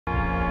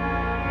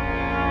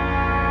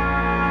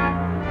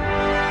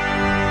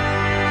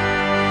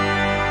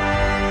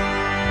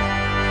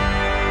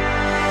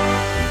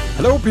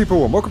Hello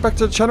people and welcome back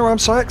to the channel. I'm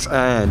Soaxx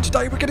and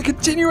today we're going to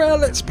continue our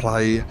Let's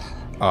Play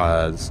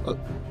as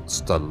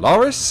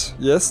Stellaris.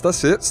 Yes,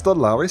 that's it,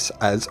 Stellaris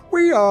as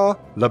We Are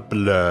The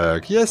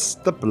Blurg. Yes,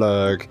 the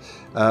Blurg.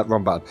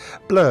 Wrong button.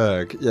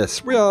 Blurg.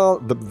 Yes, we are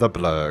the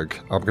Blurg.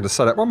 I'm going to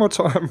say that one more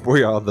time.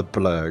 We are the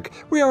Blurg.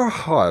 We are a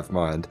hive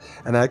mind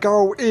and our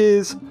goal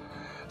is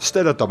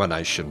stellar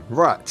domination.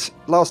 Right,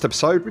 last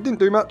episode we didn't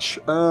do much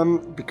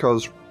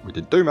because we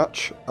didn't do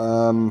much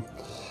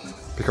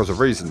because of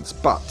reasons,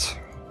 but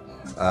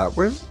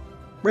where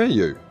are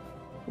you?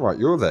 Right,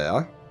 you're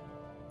there,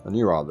 and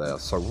you are there.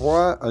 So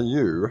why are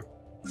you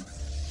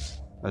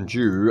and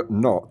you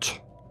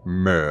not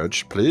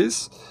merged,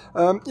 please?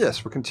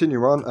 Yes, we'll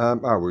continue on.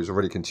 Oh, we was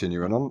already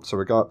continuing on, so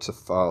we go up to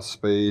fast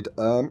speed.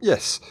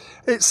 Yes,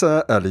 it's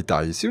early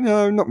days. You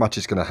know, not much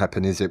is going to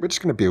happen, is it? We're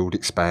just going to build,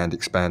 expand,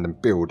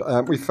 and build.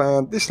 We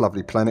found this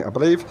lovely planet, I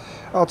believe,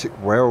 Arctic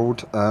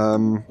world.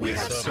 We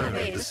have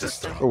surveyed the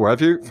system. Oh,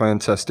 have you?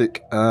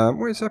 Fantastic.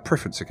 Where's our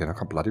preference again? I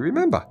can't bloody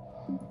remember.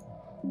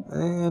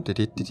 It's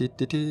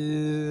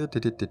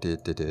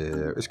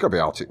got to be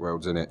Arctic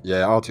worlds, isn't it?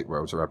 Yeah, Arctic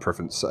worlds are our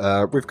preference.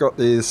 We've got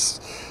this,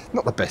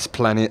 not the best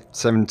planet,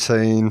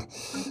 17.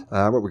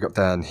 What we got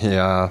down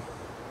here?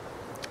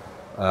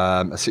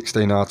 A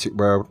 16 Arctic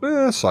world.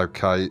 It's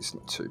okay, it's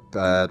not too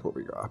bad. What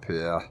we got up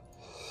here?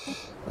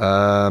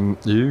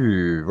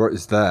 What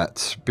is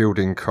that?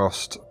 Building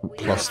cost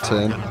plus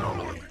 10.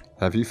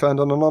 Have you found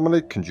an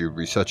anomaly? Can you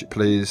research it,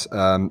 please?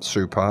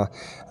 Super.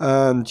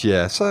 And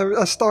yeah, so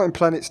our starting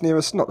planet's near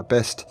us, not the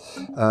best.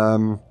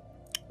 We're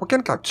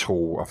going to go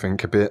tall, I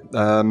think, a bit.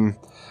 I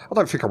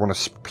don't think I want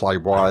to play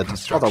wide.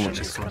 I don't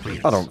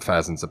want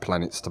thousands of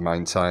planets to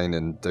maintain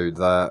and do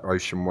that.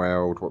 Ocean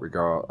world, what we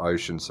got?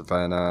 Ocean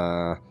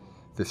Savannah,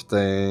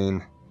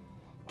 15.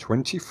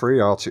 23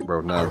 Arctic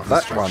world. Now,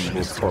 that one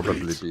will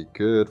probably be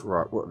good.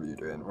 Right, what are you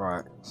doing?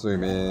 Right,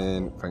 zoom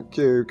in. Thank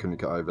you. Can you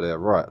get over there?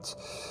 Right.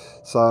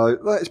 So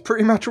that is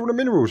pretty much all the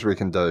minerals we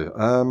can do.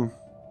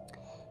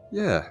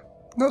 Yeah,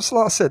 not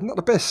like I said, not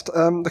the best.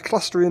 The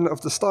clustering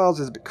of the stars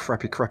is a bit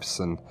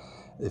crappy-crapson,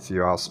 if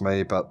you ask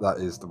me, but that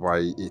is the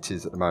way it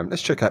is at the moment.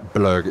 Let's check out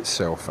Blurg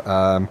itself.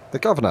 The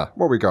governor,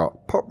 what we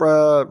got? Pop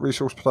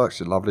resource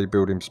production, lovely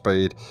building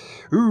speed.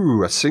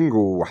 Ooh, a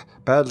single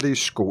badly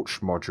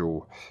scorched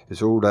module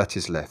is all that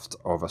is left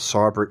of a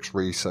Cybrix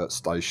research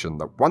station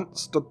that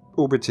once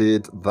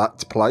orbited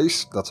that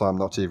place that I'm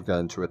not even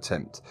going to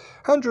attempt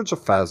hundreds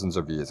of thousands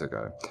of years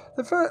ago.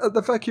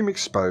 The vacuum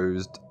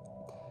exposed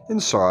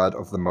inside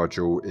of the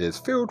module is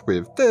filled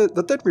with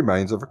the dead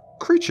remains of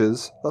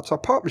creatures that are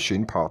part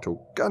machine, part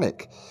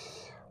organic.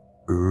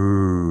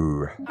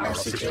 Ooh. Our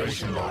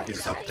situation log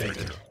is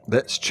updated.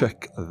 Let's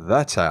check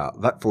that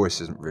out. That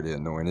voice isn't really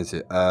annoying, is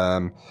it?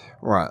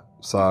 Right,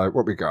 so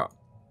what we got?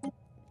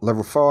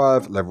 Level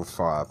 5, level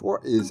 5.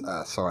 What is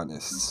our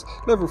scientists?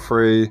 Level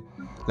 3,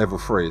 level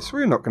 3. So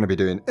we're not going to be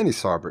doing any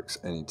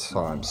Cybrix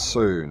anytime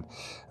soon.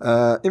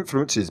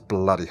 Influence is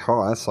bloody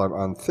high, so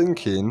I'm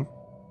thinking...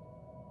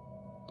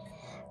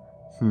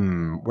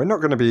 we're not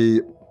going to be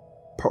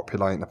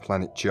populating the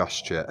planet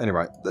just yet.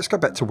 Anyway, let's go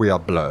back to We Are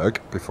Blurg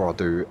before I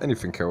do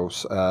anything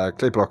else.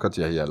 Clear blockage,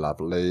 yeah,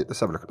 lovely. Let's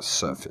have a look at the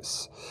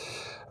surface.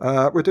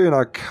 We're doing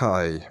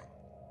okay.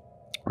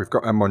 We've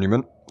got our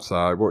monument.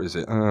 So, what is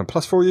it?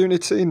 Plus 4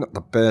 unity, not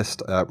the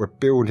best. We're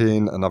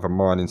building another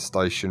mining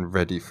station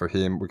ready for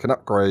him. We can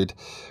upgrade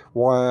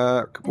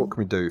wire. What can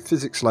we do?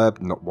 Physics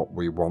lab, not what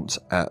we want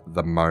at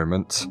the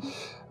moment.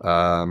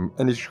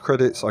 Energy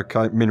credits,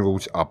 okay.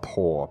 Minerals are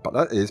poor, but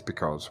that is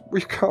because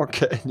we can't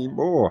get any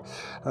more.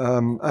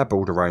 Our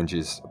border range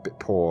is a bit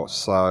poor,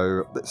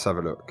 so let's have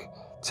a look.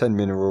 10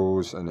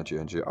 minerals, energy.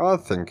 I'm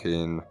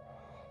thinking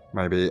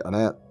maybe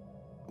an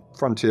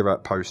frontier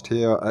outpost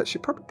here.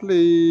 Actually,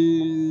 probably,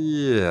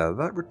 yeah,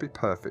 that would be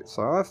perfect.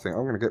 So I think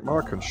I'm going to get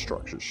my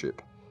construction ship.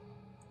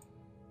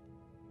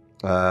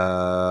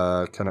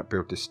 Cannot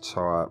build this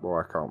type.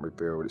 Why can't we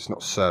build? It's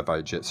not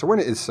surveyed yet. So when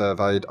it is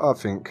surveyed, I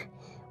think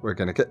we're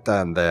going to get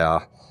down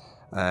there.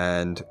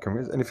 And can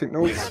we, anything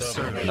north? We have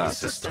surveyed the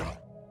system.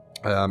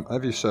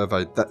 Have you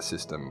surveyed that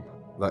system?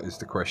 That is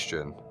the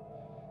question.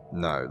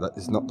 No, that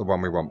is not the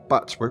one we want.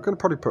 But we're going to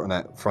probably put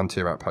an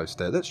frontier outpost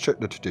there. Let's check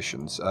the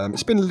traditions.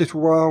 It's been a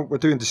little while. We're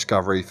doing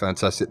discovery.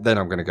 Fantastic. Then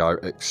I'm going to go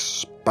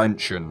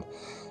expansion.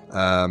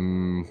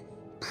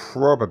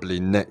 Probably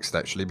next,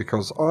 actually,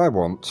 because I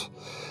want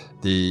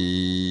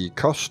the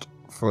cost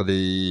for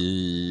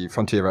the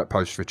frontier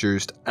outpost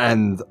reduced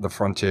and the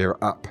frontier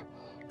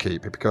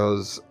upkeep.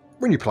 Because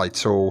when you play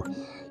tall,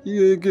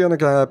 you're going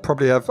to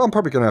probably have... I'm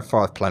probably going to have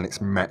 5 planets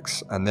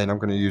max. And then I'm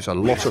going to use a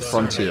lot of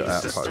frontier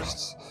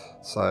outposts.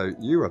 So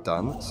you are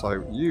done.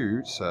 So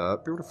you, sir,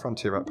 build a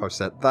frontier outpost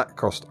there. That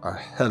cost a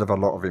hell of a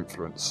lot of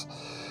influence.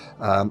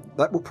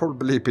 That will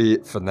probably be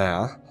it for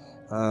now.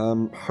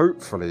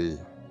 Hopefully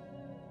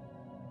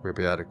we'll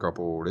be able to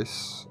gobble all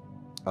this.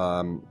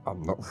 I'm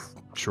not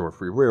sure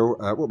if we will.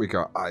 What we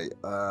got?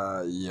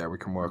 Yeah, we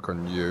can work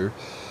on you.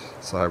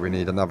 So we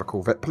need another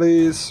Corvette,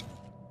 please.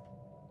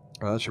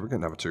 Actually, we're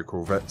getting another 2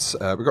 corvettes.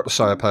 We've got the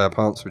Sire power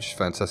plants, which is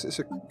fantastic. It's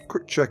a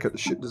quick check at the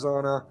ship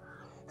designer.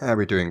 How are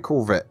we doing?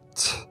 Corvette.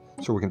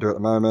 That's all we can do at the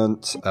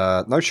moment.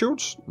 No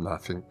shields?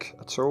 Nothing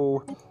at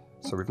all.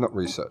 So we've not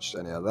researched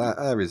any of that.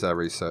 How is our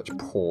research?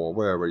 Poor.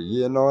 Where are we?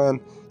 Year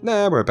 9?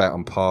 Nah, we're about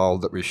on par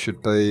that we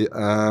should be.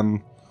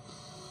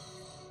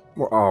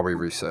 What are we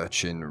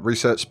researching?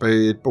 Research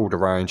speed, border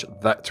range.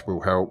 That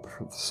will help.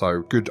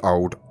 So good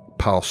old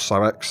past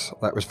Soaxx.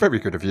 That was very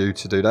good of you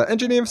to do that.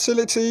 Engineering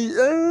facility.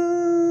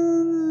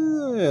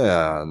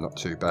 Yeah, not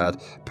too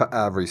bad. But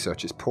our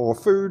research is poor.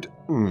 Food.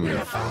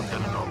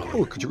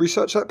 Oh, could you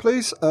research that,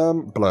 please?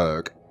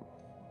 Blurg.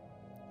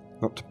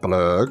 Not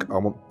Blurg. I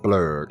want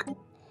Blurg.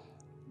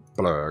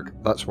 Blurg.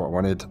 That's what I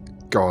wanted.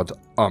 God,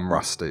 I'm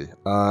rusty.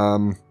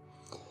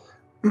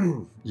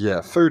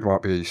 Yeah, food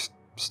might be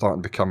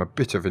starting to become a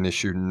bit of an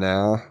issue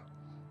now.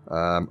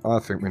 I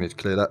think we need to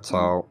clear that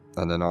tile,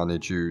 and then I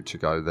need you to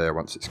go there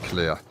once it's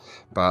clear.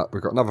 But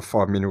we've got another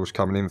 5 minerals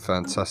coming in.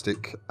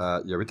 Fantastic.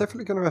 Yeah, we're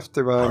definitely going to have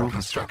to... Our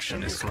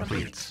construction is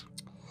complete.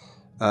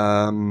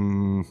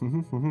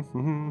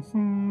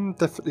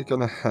 Definitely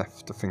going to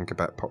have to think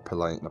about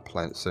populating the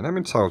planet soon. How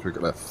many tiles we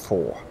got left?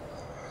 4.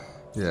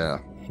 Yeah.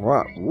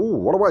 Right. Ooh,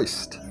 what a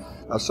waste.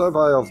 A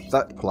survey of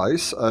that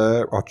place.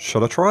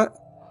 Shall I try it?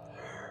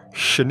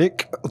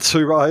 Chinook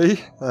 2A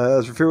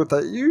has revealed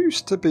that it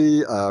used to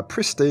be a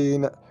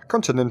pristine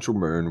continental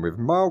moon with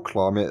mild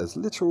climate as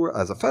little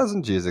as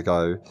 1,000 years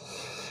ago.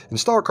 In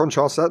stark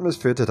contrast, the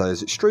atmosphere today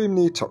is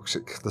extremely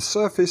toxic. The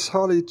surface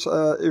highly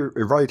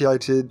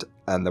irradiated,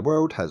 and the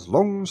world has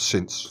long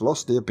since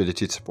lost the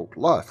ability to support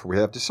life. We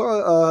have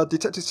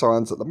detected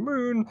signs that the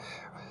moon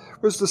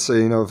was the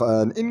scene of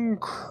an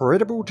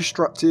incredible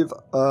destructive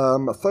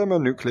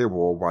thermonuclear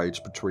war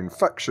waged between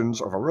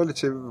factions of a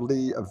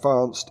relatively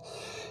advanced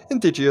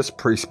indigenous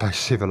pre-space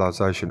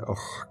civilization. Oh,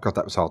 God,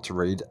 that was hard to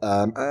read.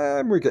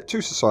 And we get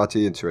 2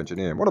 society and 2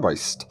 engineering. What a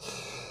waste.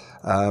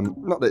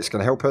 Not that it's going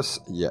to help us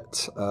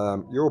yet.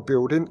 You're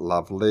building.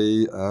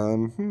 Lovely.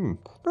 Not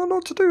a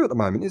lot to do at the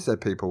moment, is there,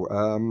 people?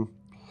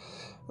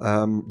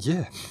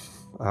 Yeah.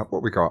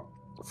 What we got?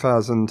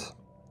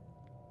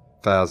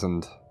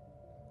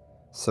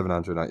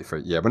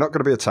 1,783. Yeah, we're not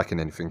going to be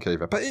attacking anything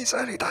either. But it's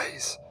early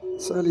days.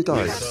 It's early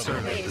days.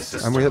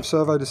 And we have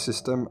surveyed the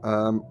system.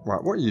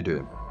 Right, what are you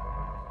doing?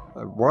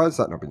 Why has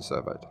that not been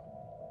surveyed?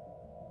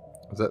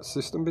 Has that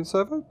system been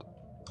surveyed?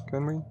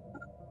 Can we?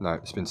 No,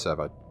 it's been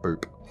surveyed.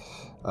 Boop.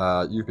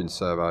 You've been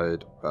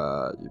surveyed.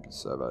 You've been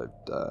surveyed.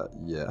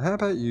 Yeah. How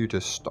about you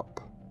just stop?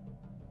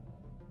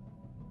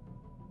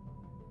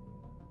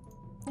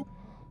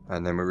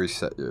 And then we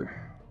reset you.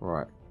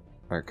 Right.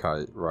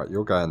 Okay. Right.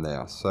 You're going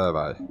there.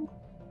 Survey.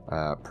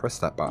 Press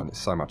that button. It's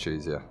so much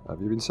easier.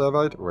 Have you been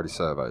surveyed? Already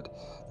surveyed.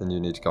 Then you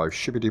need to go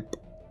shibbity.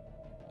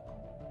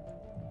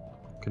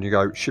 Can you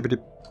go shibbity?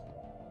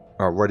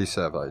 Oh, already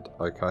surveyed.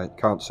 Okay.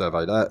 Can't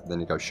survey that. Then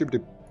you go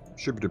shibbity.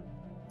 Shibbity.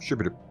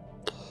 Shibbity.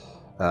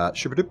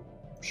 Shibbity.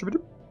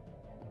 Shibbity.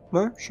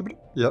 No? Shibbity.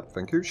 Yep.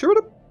 Thank you.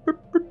 Shibbity.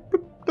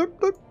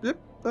 Yep.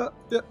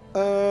 Yep.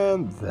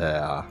 And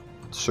there.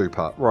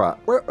 Super. Right.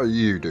 What are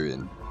you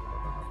doing?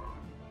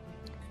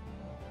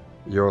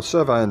 You're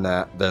surveying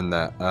that, then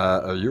that.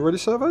 Are you already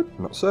surveyed?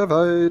 Not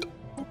surveyed.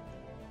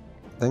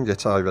 Then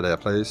get over there,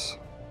 please.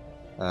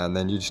 And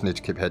then you just need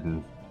to keep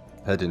heading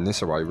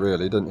this way,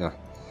 really, don't you?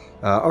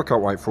 I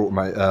can't wait for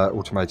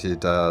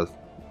automated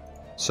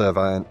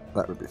surveying.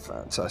 That would be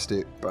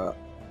fantastic, but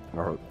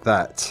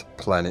that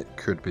planet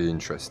could be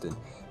interesting.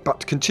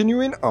 But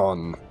continuing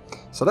on.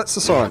 So that's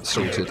the science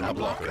sorted.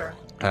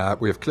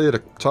 We have cleared a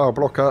tile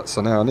blocker, so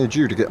now I need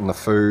you to get on the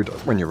food.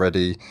 When you're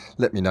ready,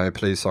 let me know,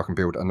 please, so I can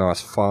build a nice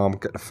farm,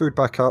 get the food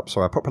back up.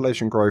 So our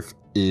population growth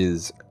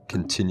is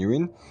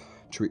continuing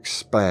to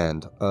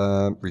expand.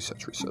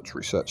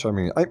 Research. I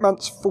mean, 8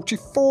 months,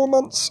 44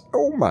 months.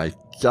 Oh my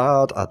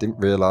God, I didn't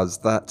realise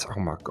that. Oh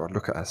my God,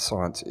 look at our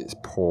science, it's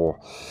poor.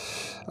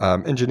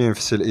 Engineering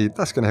facility,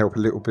 that's going to help a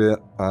little bit,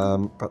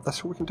 but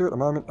that's all we can do at the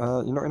moment.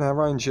 You're not in our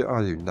range yet,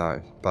 are you?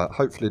 No. But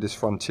hopefully this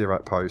frontier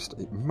outpost,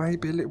 it may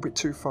be a little bit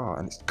too far,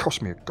 and it's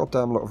cost me a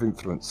goddamn lot of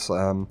influence.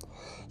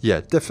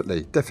 Yeah,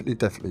 definitely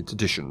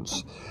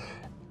additions.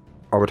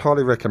 I would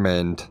highly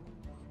recommend.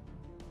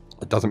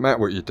 It doesn't matter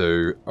what you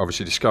do.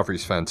 Obviously, discovery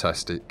is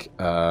fantastic.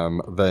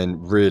 Then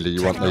really,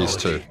 you want these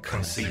two.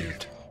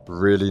 Conceived.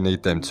 Really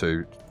need them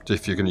to.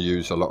 If you're going to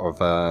use a lot of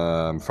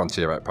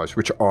frontier outposts,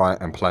 which I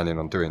am planning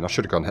on doing. I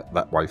should have gone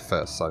that way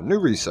first. So, new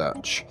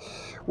research.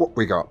 What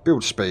we got?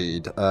 Build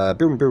speed.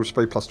 Build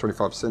speed plus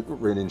 25%. Not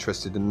really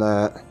interested in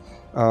that.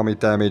 Army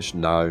damage.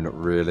 No, not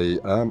really.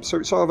 So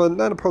it's either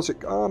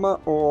nanoposic armor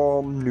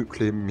or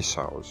nuclear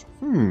missiles.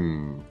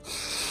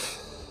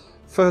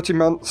 30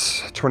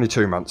 months,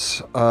 22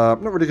 months.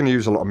 Not really going to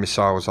use a lot of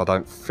missiles, I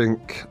don't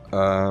think.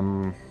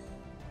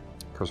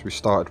 Because we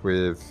started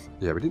with...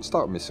 Yeah, we didn't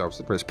start with missiles,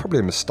 but it's probably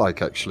a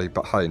mistake, actually.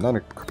 But hey,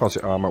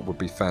 nano-composite armor would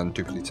be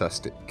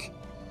fan-duplitastic.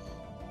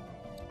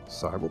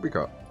 So, what we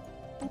got?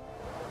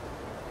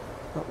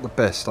 Not the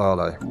best, are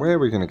they? Where are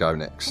we going to go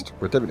next?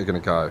 We're definitely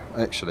going to go...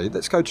 Actually,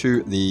 let's go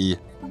to the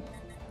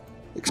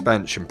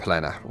Expansion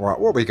planner. Right,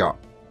 what we got?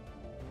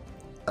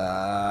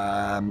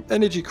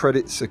 Energy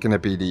credits are going to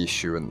be the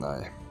issue, aren't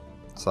they?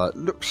 So it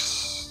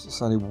looks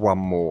there's only one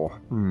more.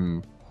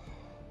 A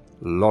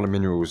lot of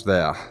minerals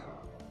there.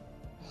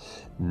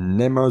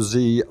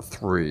 Nemozi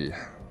 3.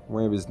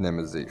 Where is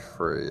Nemozi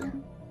 3?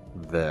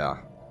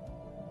 There.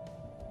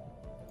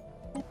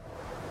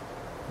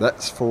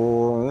 That's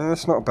for...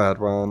 it's not a bad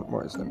one.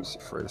 What is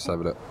Nemozi 3? Let's have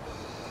a look.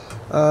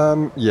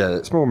 Yeah,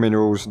 it's more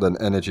minerals than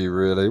energy,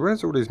 really.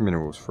 Where's all these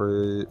minerals?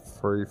 3,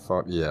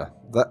 5... Yeah,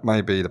 that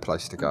may be the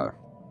place to go.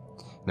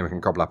 Then we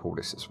can gobble up all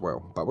this as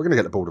well. But we're going to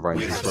get the border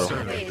range as well.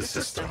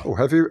 Oh,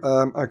 have you?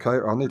 Okay,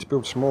 I'll need to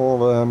build some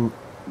more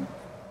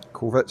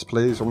corvettes,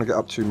 please. I want to get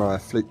up to my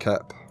fleet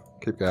cap.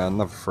 Keep going,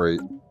 another 3.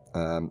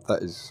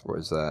 That is, what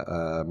is that?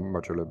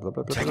 Modular, blah,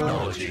 blah, blah,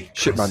 blah.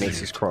 Ship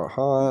maintenance is quite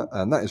high.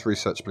 And that is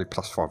researchably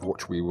 +5,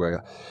 which we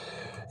were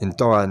in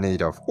dire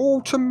need of.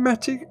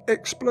 Automatic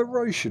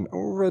exploration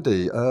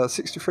already.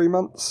 63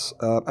 months.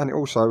 And it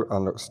also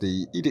unlocks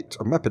the Edict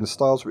of Mapping the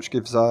Stars, which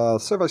gives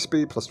survey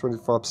speed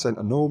 +25%,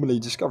 anomaly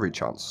discovery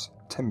chance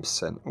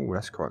 10%. Oh,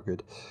 that's quite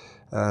good.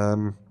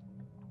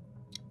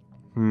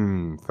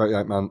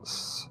 38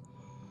 months.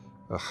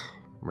 Ugh,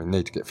 we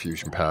need to get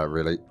fusion power,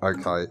 really.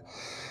 Okay.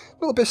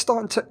 Not the best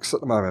starting techs at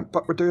the moment,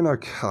 but we're doing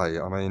okay.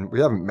 I mean,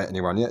 we haven't met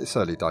anyone yet. It's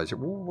early days. Ooh,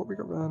 what have we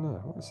got around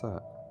there? What is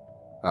that?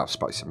 Oh,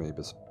 space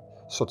amoebas.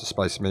 Sort of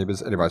space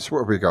amoebas. Anyway, so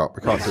what have we got?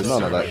 We can't do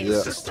none of that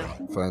yet.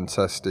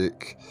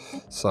 Fantastic.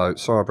 So,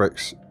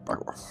 Cybrix,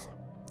 back off.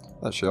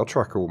 Actually, I'll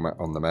track all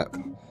on the map.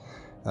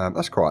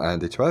 That's quite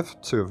handy to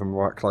have. 2 of them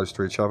right close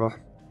to each other.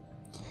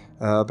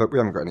 But we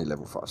haven't got any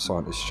level 5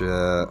 scientists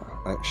yet.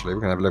 Actually,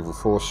 we're going to have level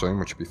 4 soon,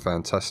 which would be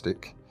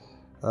fantastic.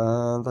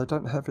 They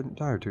don't have it.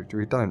 No,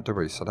 we don't, do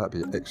we? So that'd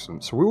be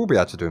excellent. So we will be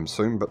able to do them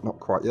soon, but not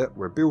quite yet.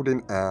 We're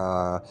building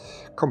our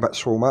combat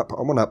swarm up.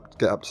 I want to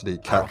get up to the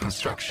cap. Our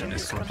construction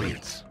is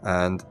complete.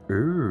 And,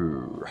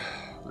 ooh,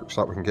 looks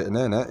like we can get in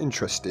there now.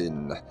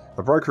 Interesting.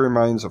 The broken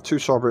remains of 2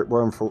 Cybric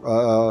war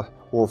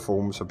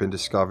forms have been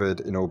discovered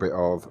in orbit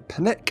of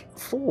Panek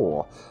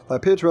 4. They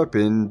appear to have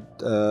been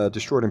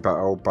destroyed in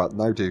battle, but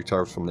no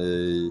details from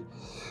their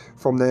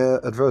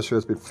adversary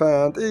has been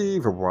found.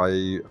 Either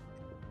way,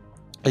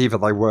 either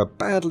they were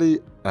badly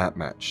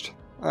outmatched.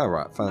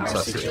 Alright,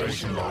 fantastic. Our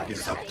situation log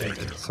is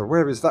updated. So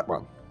where is that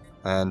one?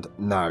 And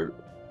no.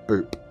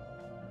 Boop.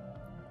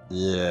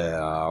 Yeah,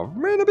 I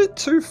ran a bit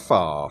too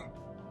far.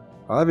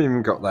 I haven't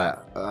even got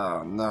that.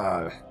 Oh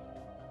no.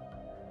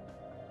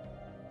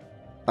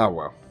 Oh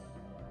well.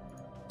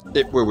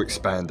 It will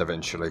expand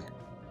eventually.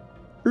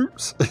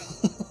 Oops.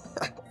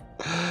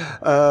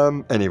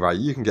 Anyway,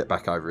 you can get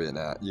back over here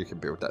now. You can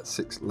build that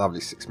lovely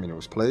 6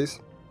 minerals, please.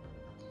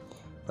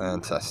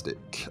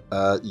 Fantastic.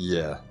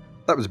 Yeah.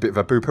 That was a bit of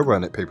a booper,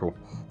 weren't it, people?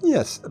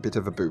 Yes, a bit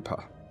of a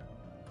booper.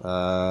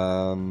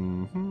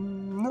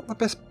 Not the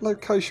best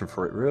location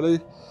for it, really.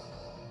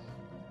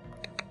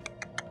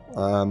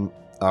 Oh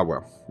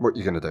well. What are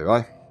you going to do,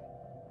 eh?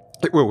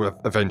 It will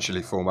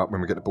eventually form up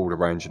when we get the border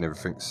range and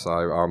everything.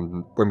 So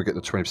when we get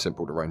the 20%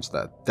 border range,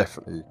 that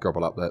definitely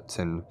gobble up that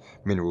 10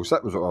 minerals.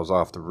 That was what I was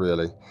after,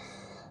 really.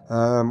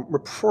 We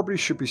probably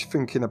should be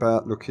thinking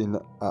about looking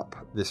up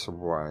this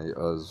way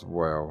as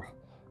well.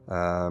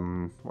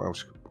 What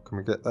else? Can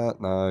we get that?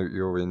 No,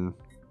 you're in.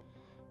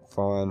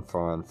 Fine.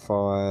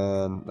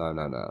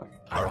 No.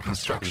 Our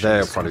construction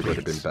There probably would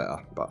have been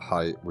better, but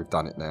hey, we've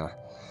done it now.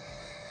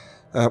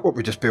 What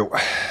we just built.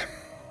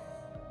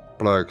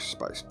 Blurg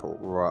spaceport.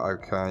 Right,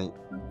 okay.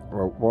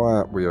 Well,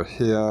 while we are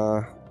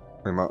here,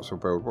 we might as well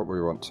build what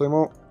we want. 2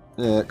 more?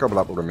 Yeah, gobble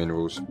up all the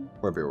minerals.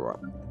 We'll be alright.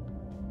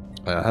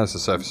 How's the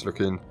surface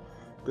looking?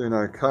 Doing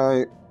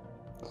okay.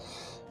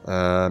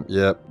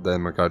 Yep,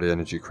 then we'll go to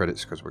energy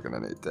credits because we're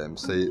going to need them.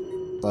 See,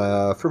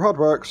 through hard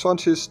work,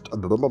 scientist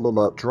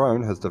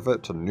drone has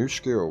developed a new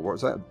skill. What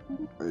is that?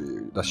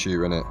 That's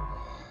you, innit?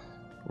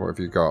 What have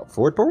you got?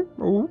 Void ball?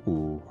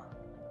 Ooh.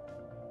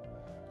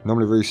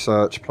 Normally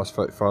research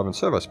 +35 and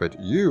survey speed.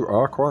 You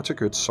are quite a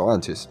good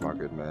scientist, my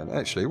good man.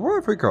 Actually, what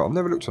have we got? I've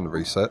never looked on the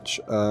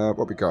research. What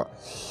have we got?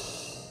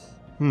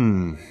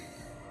 No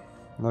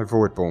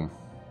void ball.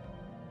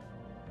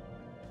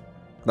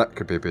 That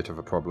could be a bit of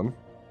a problem.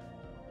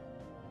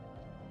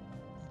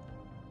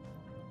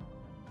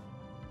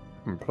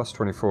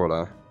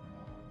 +24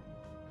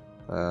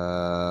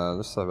 though.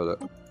 Let's have a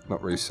look.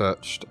 Not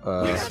researched.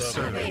 We have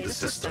surveyed the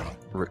system.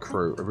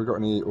 Recruit. Have we got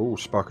any? Oh,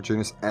 Sparkle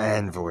Genius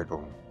and Void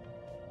Ball.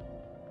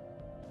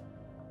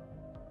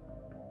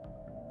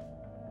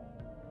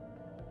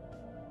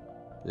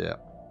 Yeah.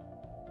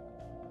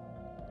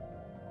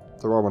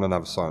 Do I want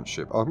another science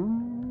ship?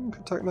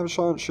 Could take another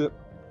science ship.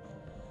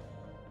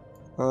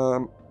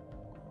 Oh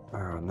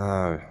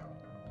no.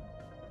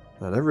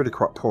 No, they're really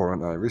quite poor,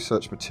 aren't they?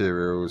 Research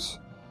materials,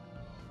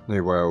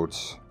 new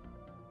worlds,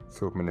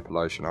 field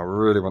manipulation. I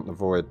really want the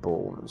void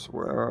ball as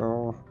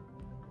well.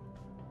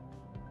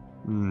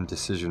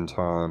 Decision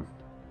time.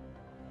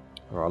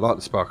 Oh, I like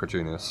the Sparkle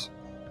Genius.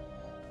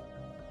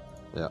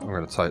 Yeah, I'm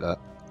going to take that.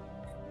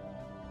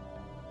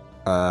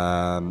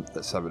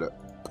 Let's have a look.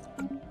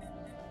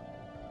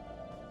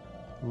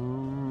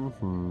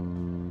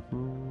 I'm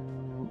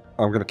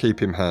going to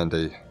keep him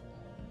handy.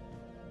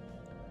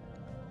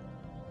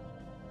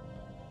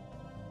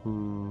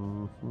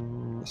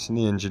 It's in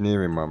the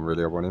engineering one,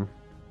 really. I want him.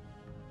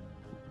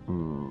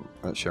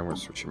 Actually, I'm going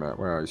to switch him out.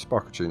 Where are you?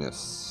 Sparkle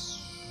Genius.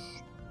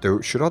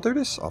 Should I do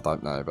this? I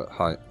don't know, but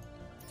hey.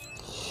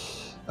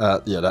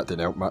 Yeah, that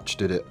didn't help much,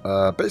 did it?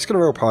 But it's going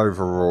to help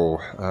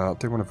overall. I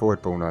do want a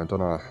Void Ball now,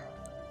 don't I?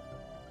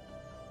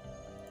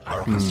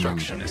 Our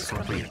construction is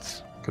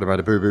complete. Could have made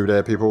a boo-boo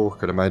there, people.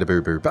 Could have made a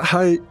boo-boo. But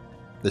hey,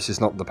 this is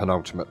not the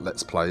penultimate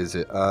Let's Play, is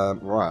it?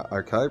 Right,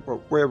 okay.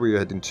 Well, where are we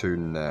heading to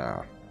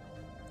now?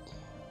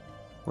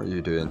 What are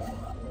you doing?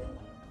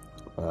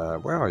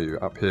 Where are you?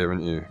 Up here,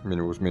 aren't you?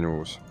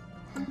 Minerals.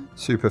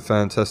 Super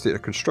fantastic. The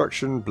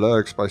construction,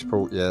 Blurg,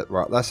 spaceport. Yeah,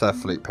 right. That's our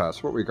fleet power.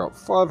 So what we got?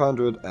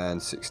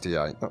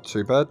 568. Not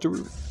too bad.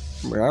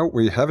 Well,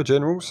 we have a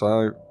general,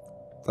 so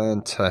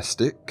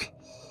fantastic.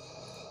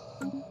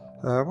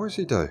 What does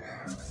he do?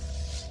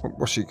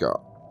 What's he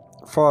got?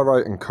 Fire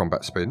rate and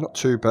combat speed. Not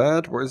too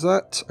bad. What is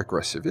that?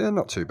 Aggressive. Yeah,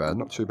 not too bad.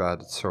 Not too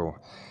bad at all.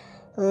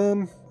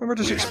 And we're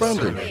just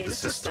expanding.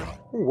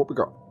 Oh, what we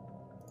got?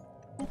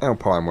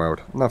 Alpine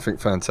World. Nothing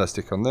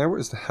fantastic on there.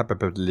 What is the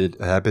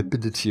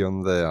habitability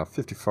on there?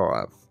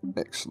 55.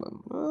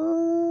 Excellent.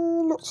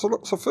 Lots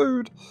of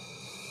food.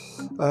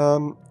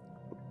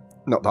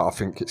 Not that I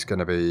think it's going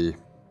to be...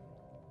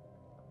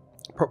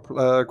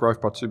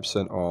 growth by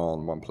 2%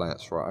 on one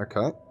planet. Right,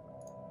 okay.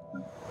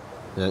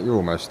 Yeah, you're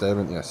almost there,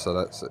 aren't you? So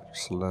that's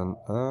excellent.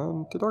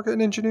 Did I get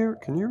an engineer?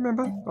 Can you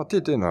remember? I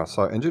did, didn't I?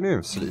 So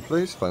engineering facility,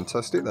 please.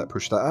 Fantastic. That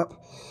pushed that up.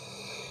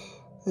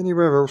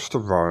 Anywhere else to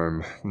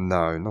roam?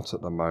 No, not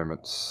at the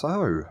moment.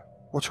 So,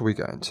 what are we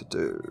going to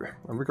do?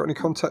 Have we got any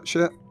contacts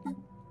yet?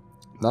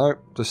 No,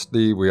 just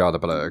the We Are The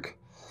Blurg.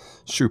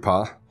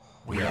 Super.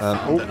 We have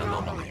found an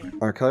anomaly.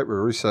 Okay, we'll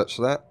research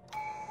that.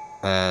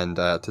 And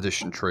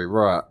tradition tree.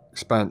 Right,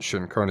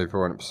 expansion,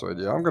 carnivore episode.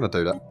 Yeah, I'm going to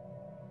do that.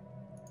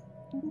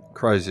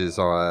 Crazy as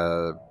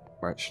I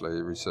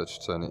actually research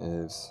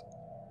alternatives.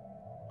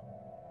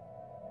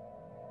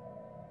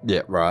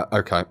 Yeah, right,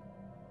 okay.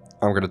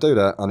 I'm going to do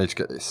that. I need to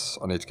get this.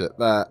 I need to get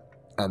that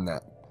and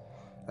that.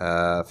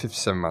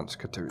 57 months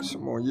could do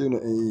some more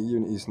Unity.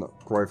 Unity's not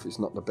growth. It's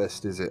not the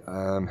best, is it?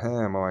 How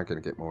am I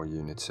going to get more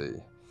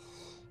Unity?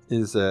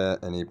 Is there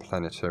any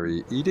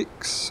planetary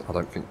edicts? I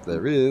don't think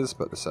there is,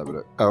 but let's have a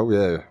look. Oh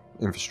yeah,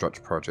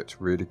 infrastructure project.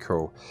 Really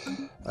cool.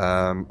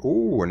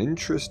 Oh, an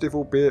interesting,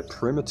 albeit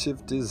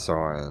primitive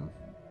design.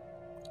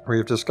 We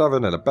have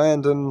discovered an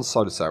abandoned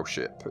solar sail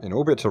ship in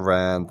orbit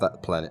around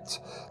that planet.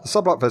 The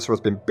sublight vessel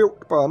has been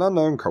built by an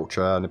unknown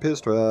culture and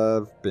appears to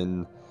have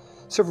been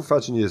several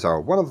thousand years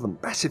old. One of the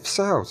massive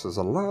sails has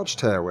a large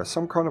tail where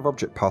some kind of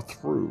object passed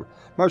through,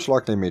 most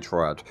likely a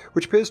meteorite,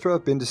 which appears to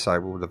have been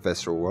disabled with the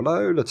vessel.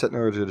 Although the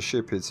technology of the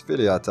ship is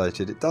fairly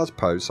outdated, it does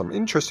pose some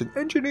interesting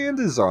engineering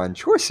design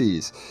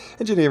choices.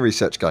 Engineering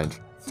research gained.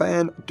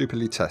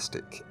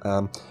 Fan-duperly-tastic.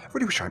 I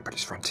really wish I hadn't put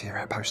this frontier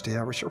outpost here.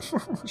 I wish I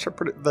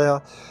put it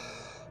there.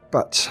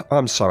 But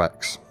I'm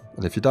Soaxx,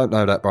 and if you don't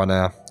know that by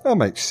now, I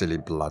make silly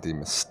bloody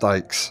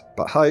mistakes.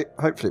 But hey,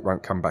 hopefully it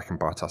won't come back and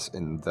bite us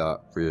in the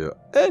rear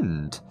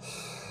end.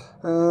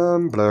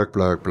 Blurg,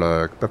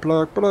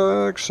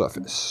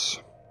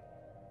 surface.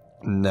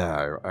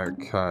 No,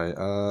 okay,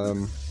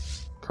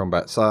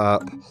 combat's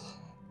up.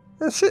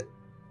 That's it,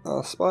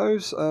 I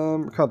suppose.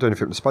 We can't do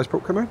anything with the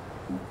spaceport, can we?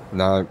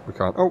 No, we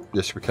can't. Oh,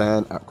 yes we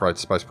can. Upgrade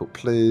the spaceport,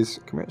 please.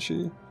 Can we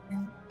actually...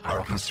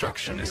 Our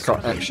construction is Can't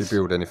complete. actually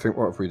build anything.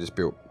 What have we just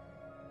built?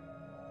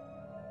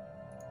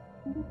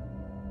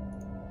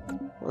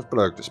 What's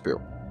Blurg just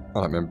built? I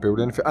don't remember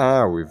building anything.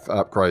 Ah, we've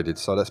upgraded,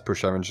 so let's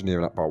push our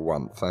engineering up by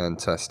 1.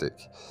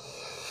 Fantastic.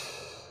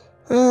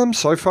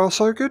 So far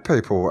so good,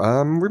 people.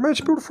 We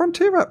managed to build a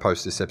frontier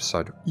outpost this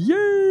episode.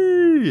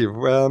 Yay!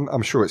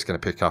 I'm sure it's going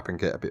to pick up and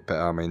get a bit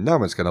better. I mean, no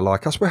one's going to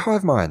like us. We're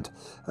hive mind.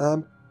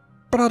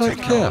 But I don't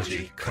care.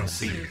 Technology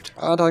conceived.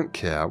 I don't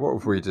care. What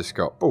have we just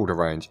got? Border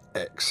range.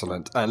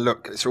 Excellent. And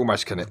look, it's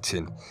almost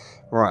connecting.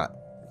 Right.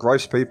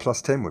 Growth speed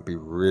plus 10 would be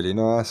really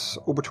nice.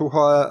 Orbital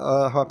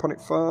hyponic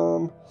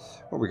farm.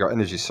 What we got?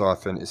 Energy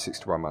siphon is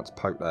 61 months.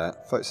 Poke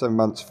that. 37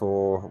 months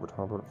for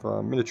orbital hyponic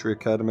farm. Military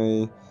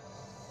academy.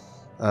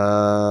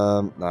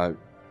 No.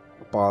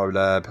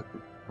 Biolab.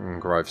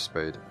 Growth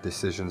speed.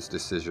 Decisions.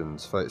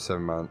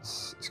 37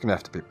 months. It's going to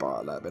have to be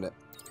Biolab, isn't it?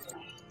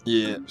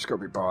 Yeah, it's got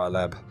to be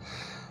Biolab.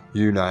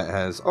 You know it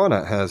has. Oh no,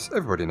 it has.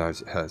 Everybody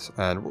knows it has.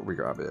 And what we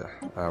got up here?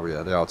 Oh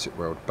yeah, the Arctic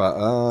world. But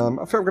I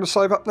think I'm going to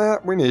save up now.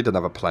 We need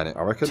another planet,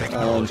 I reckon.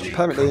 And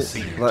apparently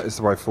that is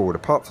the way forward,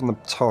 apart from the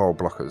tile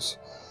blockers.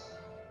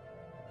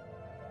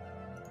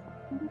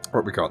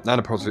 What we got?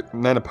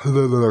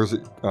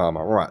 Nanoparticle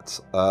armor. Right.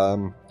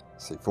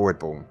 Let's see.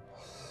 Voidborn.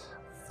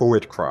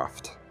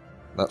 Voidcraft.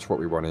 That's what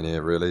we want in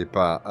here, really.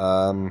 But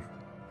I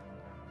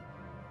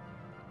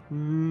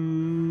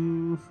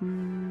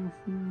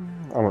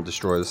want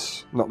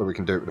destroyers. Not that we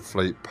can do it with a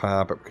fleet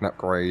power, but we can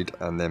upgrade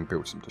and then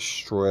build some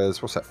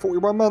destroyers. What's that?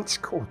 41 months?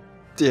 God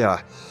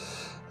dear.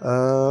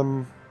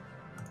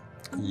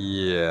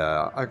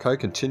 Yeah, okay,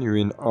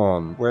 continuing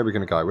on. Where are we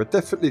going to go? We're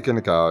definitely going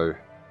to go...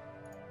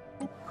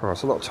 Oh,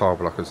 it's a lot of tile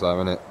blockers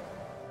though, isn't it?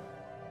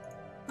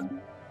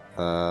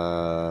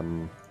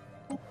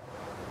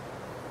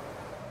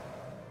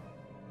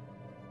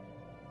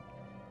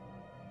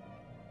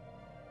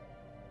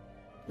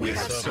 We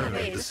have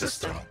surveyed the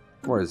system.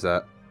 What is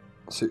that?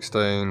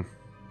 16,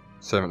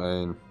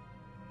 17,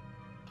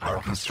 Our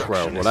 12.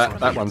 construction Well,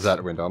 that one's out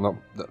the window. I'm not...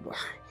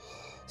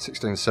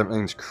 16,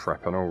 17's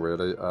crap and all,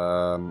 really.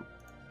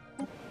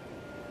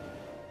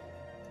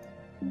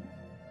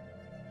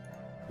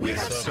 We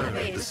have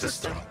surveyed the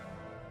system.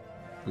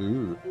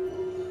 Ooh.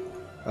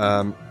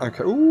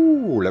 Okay.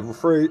 Ooh, level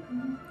 3.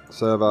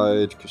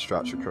 Surveyed.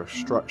 Construction.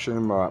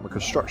 Right, my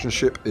construction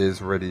ship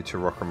is ready to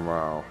rock and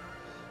roll.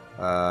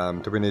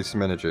 Do we need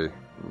some energy?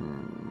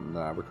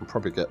 No, we can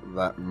probably get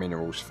that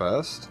minerals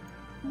first.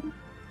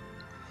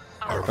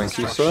 Our Thank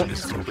you, construction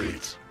sir. is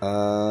complete.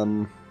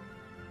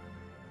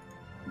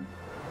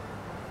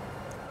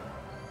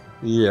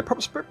 Yeah,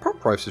 prop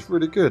price is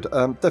really good.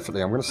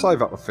 Definitely, I'm going to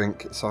save up. I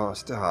think it's a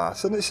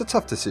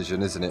tough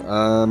decision, isn't it?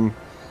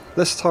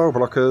 Less tile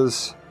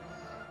blockers.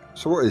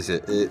 So what is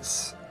it?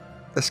 It's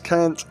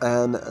Escant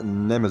and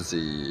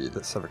Nemesis.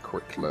 Let's have a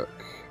quick look.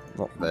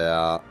 Not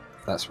there.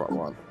 That's what I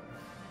want.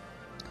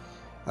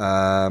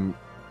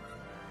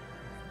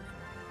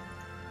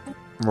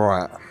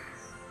 Right.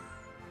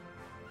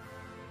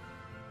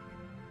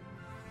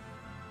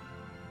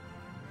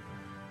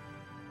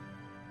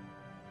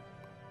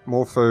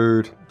 More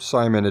food,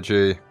 same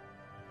energy,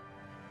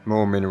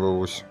 more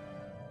minerals,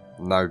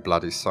 no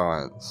bloody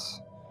science.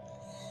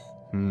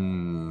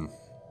 We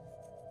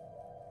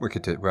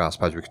could do, well, I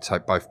suppose we could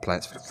take both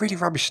planets. Really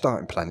rubbish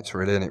starting planets,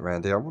 really, isn't it,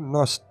 Randy? A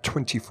nice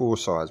 24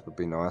 size would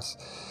be nice.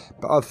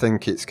 But I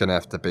think it's going to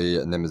have to be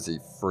a Nemesis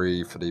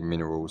 3 for the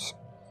minerals.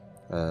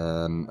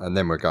 And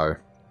then we'll go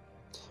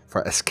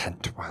for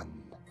Escant 1.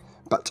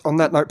 But on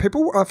that note,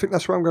 people, I think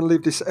that's where I'm going to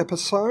leave this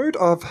episode.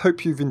 I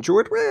hope you've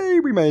enjoyed.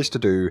 We managed to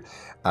do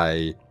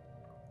a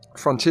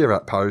Frontier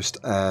outpost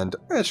and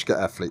managed to get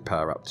our fleet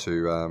power up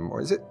to,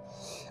 what is it?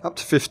 Up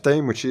to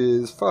 15, which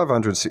is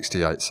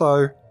 568.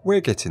 So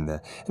we're getting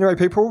there. Anyway,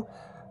 people,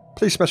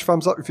 please smash a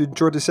thumbs up if you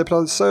enjoyed this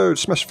episode. So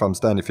smash a thumbs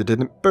down if you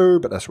didn't.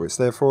 Boo, but that's what it's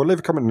there for. Leave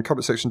a comment in the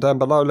comment section down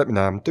below. Let me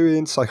know how I'm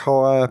doing. Say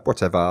hi,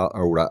 whatever,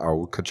 all that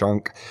old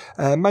ka-junk.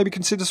 And maybe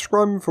consider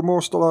subscribing for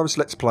more Stellaris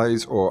Let's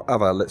Plays or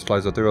other Let's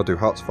Plays I do. I'll do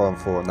Hearts of Iron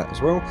 4 and that as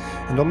well.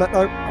 And on that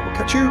note, I will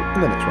catch you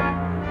in the next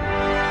one.